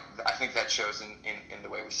 And, like, I think that shows in the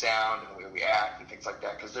way we sound and the way we act and things like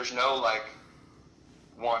that, because there's no, like,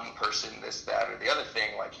 one person, this, that, or the other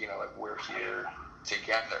thing. Like, you know, like, we're here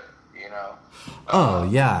together, you know?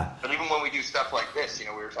 Yeah. But even when we do stuff like this, you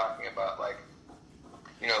know, we were talking about, like,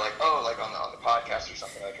 you know, like, oh, like, on the podcast or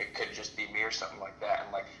something, like, it could just be me or something like that.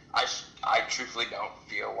 And, like, I truthfully don't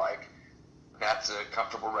feel like that's a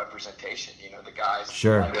comfortable representation. You know, the guys...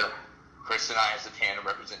 Sure. Like, Chris and I as a tandem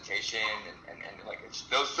representation, and like, it's,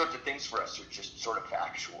 those sorts of things for us are just sort of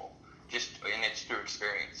factual, and it's through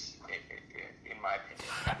experience, in my opinion.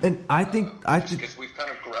 And I think because we've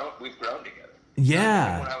kind of grown together.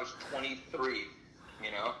 Yeah. When I was 23,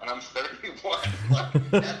 you know, and I'm 31. Like,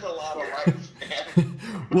 that's a lot of life, man.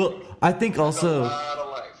 Well, I think also that's a lot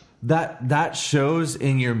of life. that shows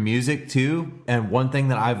in your music too. And one thing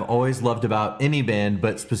that I've always loved about any band,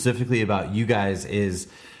 but specifically about you guys, is,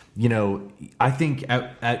 you know, I think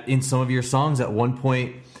in some of your songs at one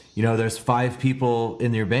point, you know, there's 5 people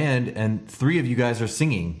in your band and 3 of you guys are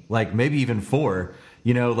singing, like maybe even 4,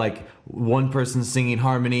 you know, like one person's singing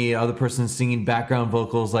harmony, other person's singing background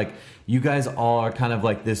vocals. Like, you guys all are kind of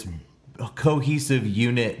like this cohesive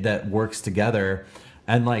unit that works together.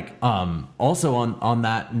 And, like, also on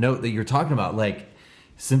that note that you're talking about, like,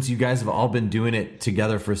 since you guys have all been doing it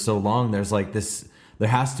together for so long, there's like this, there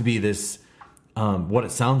has to be this, what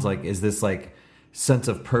it sounds like is this, like, sense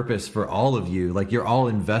of purpose for all of you. Like, you're all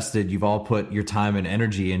invested, you've all put your time and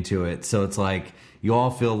energy into it. So it's like, you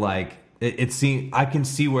all feel like I can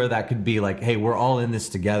see where that could be like, hey, we're all in this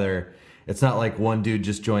together. It's not like one dude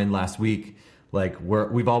just joined last week. Like,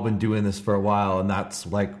 we've all been doing this for a while, and that's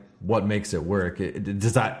like what makes it work.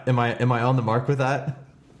 Does that, am I on the mark with that?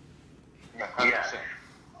 Yeah, 100%.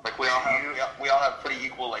 Like, we all have pretty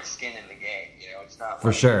equal, like, skin in the game. You know, it's not for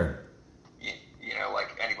like, sure. You know,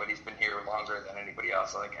 like, anybody's been here longer than anybody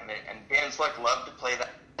else. Like, and bands, like, love to play that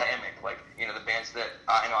dynamic. Like, you know, the bands that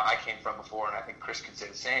I came from before, and I think Chris could say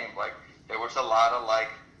the same. Like, there was a lot of,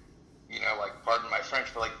 like, you know, like, pardon my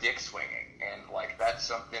French, but, like, dick swinging, and, like, that's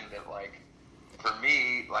something that, like, for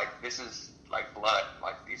me, like, this is, like, blood.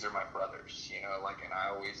 Like, these are my brothers, you know, like, and I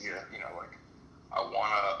always, you know, like, I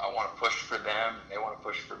wanna push for them, and they want to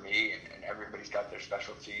push for me, and everybody's got their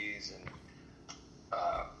specialties, and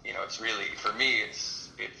you know, it's really, for me, it's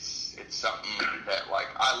something that, like,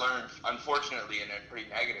 I learned, unfortunately, in a pretty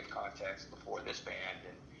negative context before this band,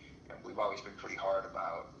 and we've always been pretty hard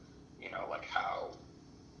about, you know, like, how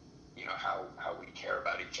we care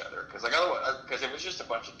about each other, because, like, otherwise, because if it's just a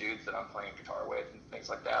bunch of dudes that I'm playing guitar with and things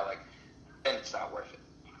like that, like, then it's not worth it.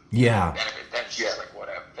 Yeah. Then it's just like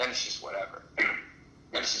whatever. Then it's just whatever. Then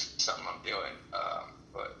it's just something I'm doing.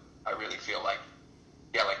 But I really feel like,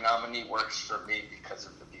 yeah, like, Nominee works for me because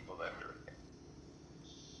of the people that are in it.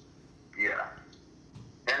 Yeah.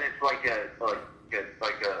 And it's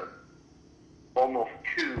like a almost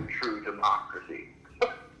too true democracy.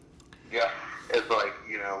 Yeah. It's like,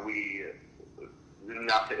 you know, we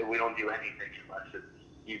don't do anything unless it's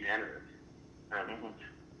unanimous. And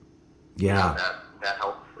yeah, you know, that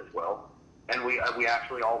helps as well. And we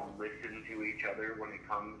actually all listen to each other when it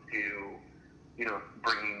comes to, you know,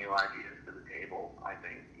 bringing new ideas to the table. I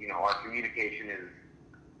think, you know, our communication is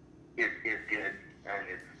good, and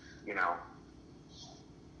it's, you know,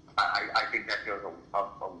 I think that goes a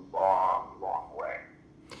long way.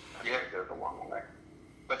 I think it goes a long way.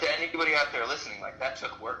 But to anybody out there listening, like, that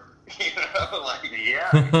took work. You know, like, yeah,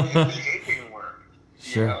 it can work.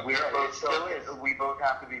 Sure. You know, we both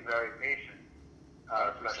have to be very patient,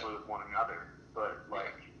 especially with one another. But,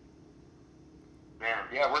 like,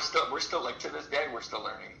 Yeah, we're still like to this day we're still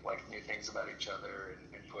learning like new things about each other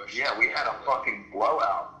and push. Yeah, we had a fucking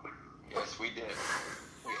blowout. Yes, we did.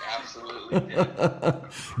 We absolutely did.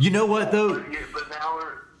 You know what though? But now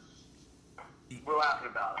we're laughing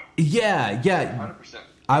about it. Yeah. 100%.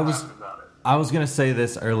 I was gonna say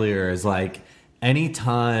this earlier is like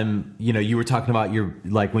anytime, you know, you were talking about your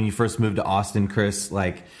like when you first moved to Austin, Chris,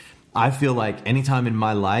 like I feel like anytime in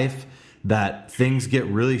my life that things get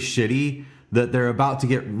really shitty, that they're about to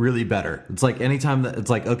get really better. It's like anytime that it's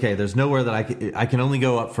like, okay, there's nowhere that I can only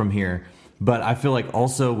go up from here. But I feel like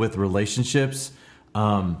also with relationships,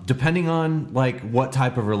 depending on like what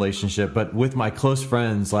type of relationship, but with my close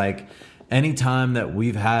friends, like anytime that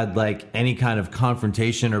we've had like any kind of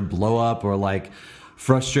confrontation or blow up or like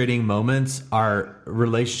frustrating moments, our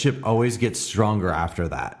relationship always gets stronger after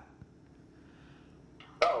that.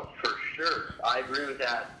 Oh, for sure. I agree with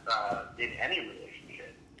that in any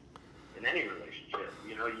relationship.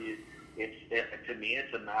 You know, to me,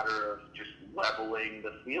 it's a matter of just leveling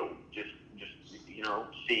the field, just you know,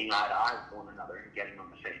 seeing eye to eye with one another and getting on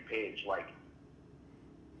the same page. Like,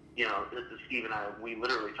 you know, Steve and I, we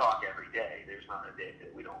literally talk every day. There's not a day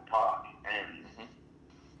that we don't talk. And,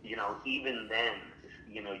 you know, even then,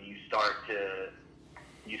 you know, you start to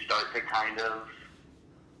kind of,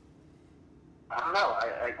 I don't know,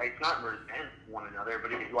 it's not resent one another,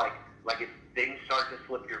 but it's like if things start to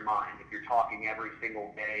slip your mind, if you're talking every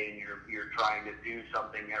single day and you're trying to do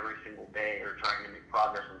something every single day or trying to make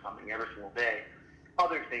progress on something every single day,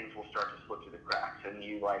 other things will start to slip through the cracks, and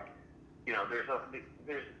you like, you know, there's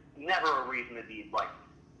never a reason to be like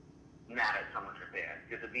mad at someone in a band,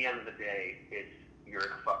 because at the end of the day, you're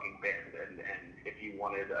in a fucking band, and if you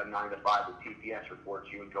wanted a 9 to 5 with TPS reports,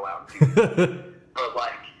 you would go out and do it.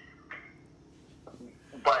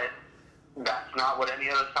 But that's not what any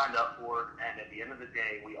of us signed up for, and at the end of the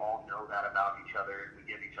day, we all know that about each other, and we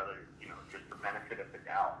give each other, you know, just the benefit of the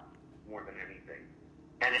doubt more than anything.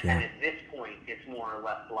 And at this point, it's more or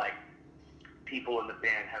less like people in the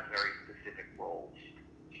band have very specific roles.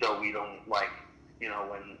 So we don't like, you know,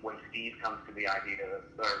 when Steve comes to the idea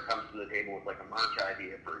or comes to the table with like a merch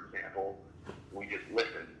idea, for example, we just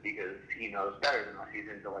listen because he knows better than us. He's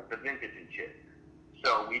into like the vintage and shit.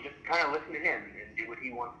 So we just kind of listen to him and do what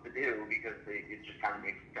he wants to do because it just kind of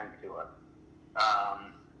makes sense to us.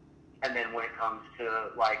 And then when it comes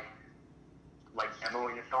to like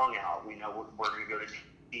demoing a song out, we know we're going to go to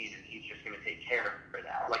Steve and he's just going to take care of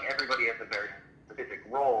that. Like everybody has a very specific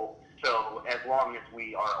role. So as long as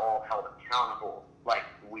we are all held accountable, like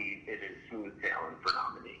it is smooth sailing for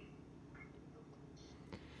Nominee.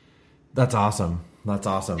 That's awesome.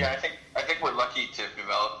 Yeah, I think we're lucky to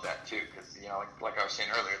develop that too, because you know, like I was saying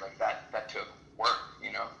earlier, like that took work,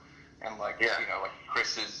 you know, and like you know, like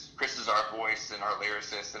Chris is our voice and our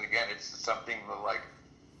lyricist, and again, it's something that like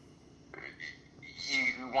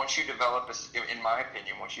once you develop in my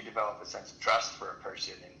opinion, once you develop a sense of trust for a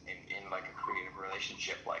person in like a creative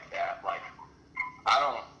relationship like that, like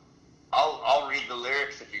I'll read the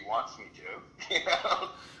lyrics if he wants me to, you know,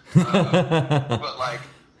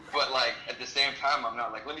 but like at the same time, I'm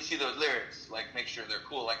not like, let me see those lyrics, like make sure they're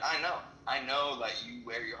cool. Like I know that you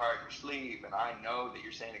wear your heart on your sleeve, and I know that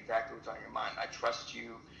you're saying exactly what's on your mind. I trust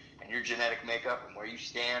you and your genetic makeup and where you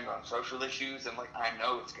stand on social issues, and like I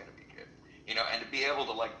know it's gonna be good, you know. And to be able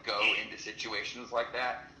to like go into situations like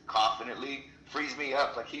that confidently frees me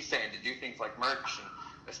up, like he's saying, to do things like merch and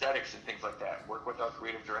aesthetics and things like that. Work with our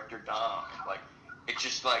creative director Dom, and like it's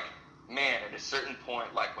just like, man, at a certain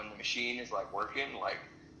point, like when the machine is like working, like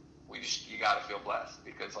you gotta feel blessed,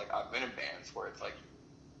 because like I've been in bands where it's like,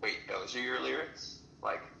 wait, those are your lyrics?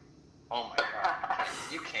 Like, oh my god,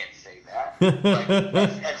 you can't say that. Like,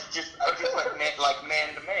 it's just like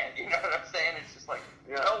man to man, you know what I'm saying? It's just like,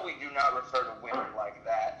 no, we do not refer to women like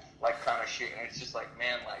that, like kind of shit. And it's just like,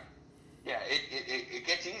 man, like, yeah, it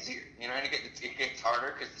gets easier, you know, and it gets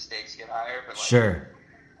harder because the stakes get higher. But like, sure,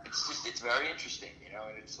 it's very interesting, you know,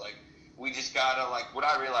 and it's like, we just gotta, like, what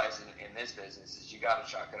I realize in this business is you gotta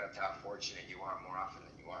chalk it up to how fortunate you are more often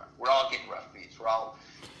than you are. We're all getting rough beats. We're all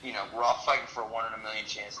fighting for a 1 in a million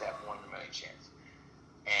chance to have a 1 in a million chance.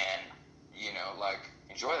 And, you know, like,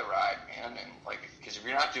 enjoy the ride, man. And, like, because if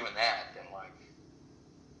you're not doing that, then, like,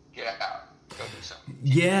 get out. Go do something.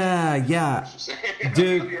 Yeah.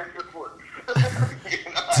 Dude. You know,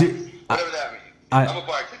 whatever that means. I'm a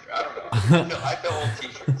bartender. I don't know. I sell old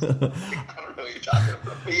t-shirts. I don't know what you're talking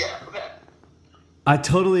about. But yeah, I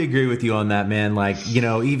totally agree with you on that, man. Like, you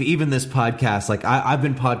know, even this podcast, like I've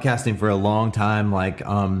been podcasting for a long time. Like,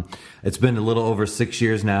 it's been a little over 6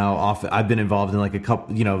 years now. I've been involved in like a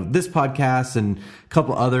couple, you know, this podcast and a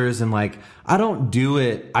couple others. And like, I don't do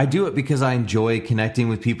it. I do it because I enjoy connecting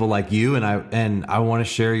with people like you, and I want to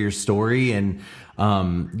share your story, and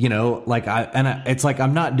you know, like it's like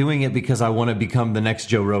I'm not doing it because I want to become the next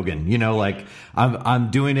Joe Rogan. You know, like I'm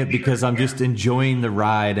doing it because I'm just enjoying the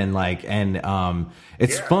ride, and like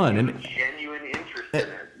it's fun and genuine interest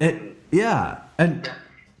in it. Yeah, and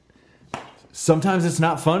sometimes it's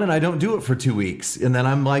not fun, and I don't do it for 2 weeks, and then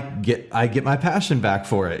I'm like, I get my passion back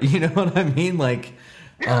for it. You know what I mean? Like,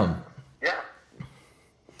 Yeah.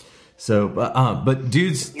 So, but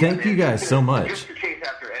dudes, thank you guys so much. Just to chase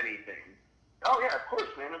after anything. Oh yeah, of course,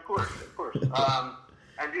 man, of course.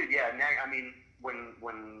 And dude, yeah, I mean,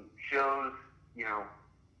 when shows, you know,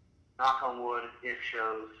 knock on wood, if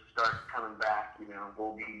shows start coming back, you know,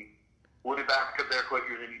 we'll be back up there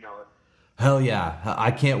quicker than you know it. Hell yeah. I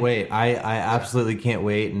can't wait. I absolutely can't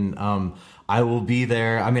wait. And I will be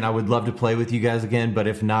there. I mean, I would love to play with you guys again, but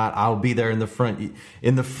if not, I'll be there in the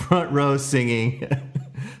front row singing.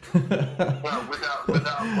 Well, without question.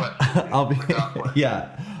 Without question. Yeah.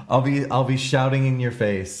 I'll be shouting in your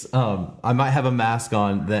face. I might have a mask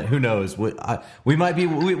on. That who knows? We might be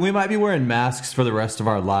wearing masks for the rest of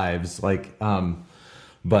our lives. Like,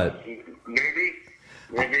 but maybe.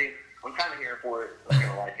 I'm kind of here for it. I'm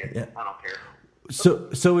gonna like it. Yeah. I don't care.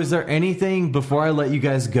 So is there anything, before I let you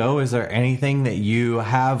guys go, is there anything that you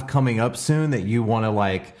have coming up soon that you want to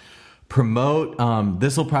like promote?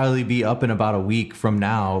 This will probably be up in about a week from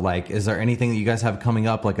now. Like, is there anything that you guys have coming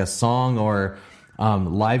up, like a song or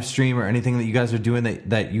live stream or anything that you guys are doing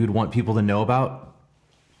that you would want people to know about?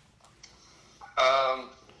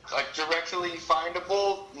 Like directly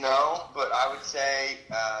findable, no, but I would say,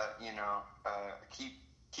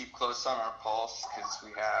 keep close on our pulse, because we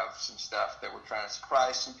have some stuff that we're trying to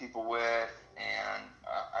surprise some people with, and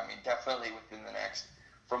I mean, definitely within the next,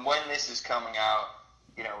 from when this is coming out,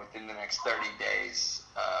 you know, within the next 30 days,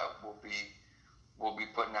 we'll be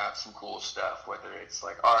putting out some cool stuff, whether it's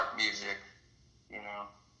like art, music, you know.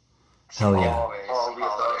 Hell yeah. Some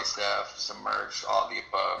holiday stuff, some merch, all the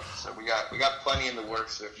above. So we got plenty in the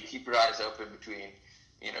works. So if you keep your eyes open between,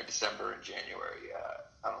 you know, December and January,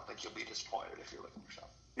 I don't think you'll be disappointed if you're looking for something.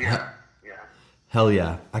 Yeah. Hell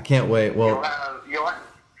yeah. I can't wait. Well,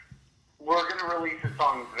 we're gonna release a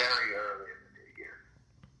song very early in the new year.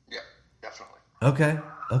 Yeah, definitely.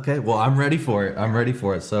 Okay. Well, I'm ready for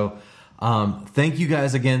it. So, thank you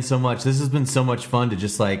guys again so much. This has been so much fun to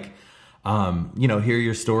just like, hear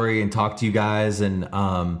your story and talk to you guys. And,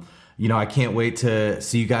 I can't wait to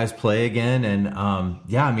see you guys play again.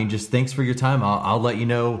 And, just thanks for your time. I'll let you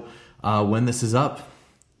know, when this is up.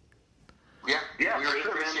 Yeah, we really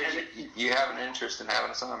appreciate you having an interest in having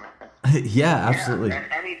us on, man. Yeah, absolutely. Yeah,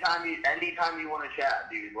 and anytime you want to chat,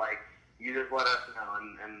 dude, like, you just let us know.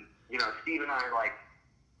 And Steve and I, like,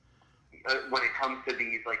 when it comes to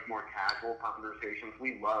these, like, more casual conversations,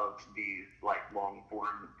 we love these, like,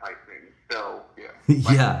 long-form type things. So,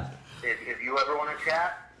 yeah. If you ever want to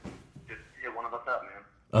chat, just hit one of us up,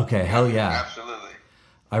 man. Okay, hell yeah. Absolutely.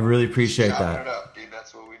 I really appreciate that. It up, dude.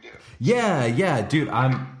 That's what we do. Yeah, dude.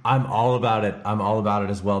 I'm all about it. I'm all about it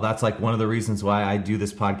as well. That's like one of the reasons why I do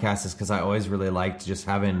this podcast, is because I always really liked just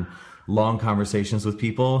having long conversations with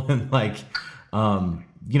people. And like, I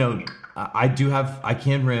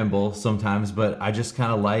can ramble sometimes, but I just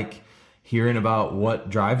kind of like hearing about what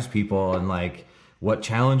drives people and like what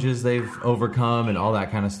challenges they've overcome and all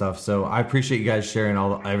that kind of stuff. So I appreciate you guys sharing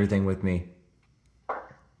everything with me.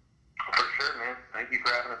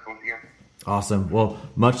 Awesome. Well,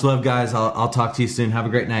 much love, guys. I'll talk to you soon. Have a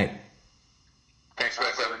great night. Thanks,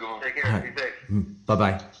 guys. Have a good one. Take care. Be safe.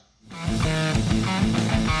 Bye-bye.